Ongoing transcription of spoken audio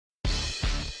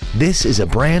This is a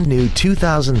brand new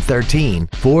 2013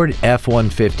 Ford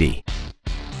F-150.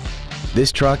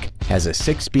 This truck has a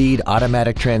 6-speed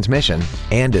automatic transmission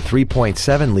and a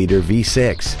 3.7-liter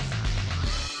V6.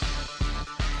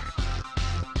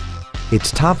 Its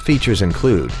top features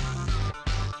include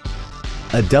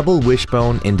a double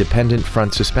wishbone independent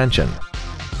front suspension,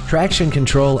 traction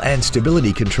control and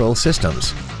stability control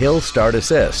systems, hill start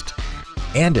assist,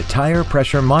 and a tire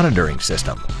pressure monitoring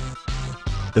system.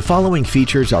 The following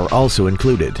features are also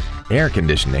included: air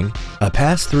conditioning, a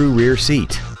pass-through rear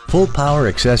seat, full power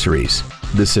accessories,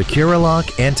 the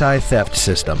Securalock anti-theft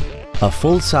system, a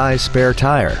full-size spare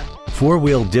tire,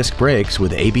 4-wheel disc brakes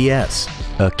with ABS,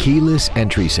 a keyless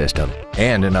entry system,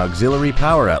 and an auxiliary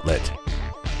power outlet.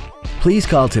 Please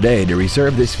call today to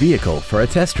reserve this vehicle for a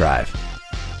test drive.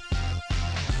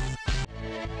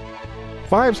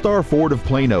 Five Star Ford of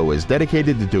Plano is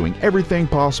dedicated to doing everything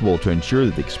possible to ensure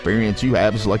that the experience you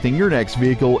have selecting your next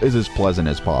vehicle is as pleasant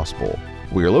as possible.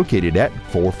 We are located at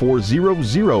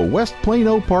 4400 West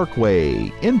Plano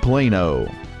Parkway in Plano.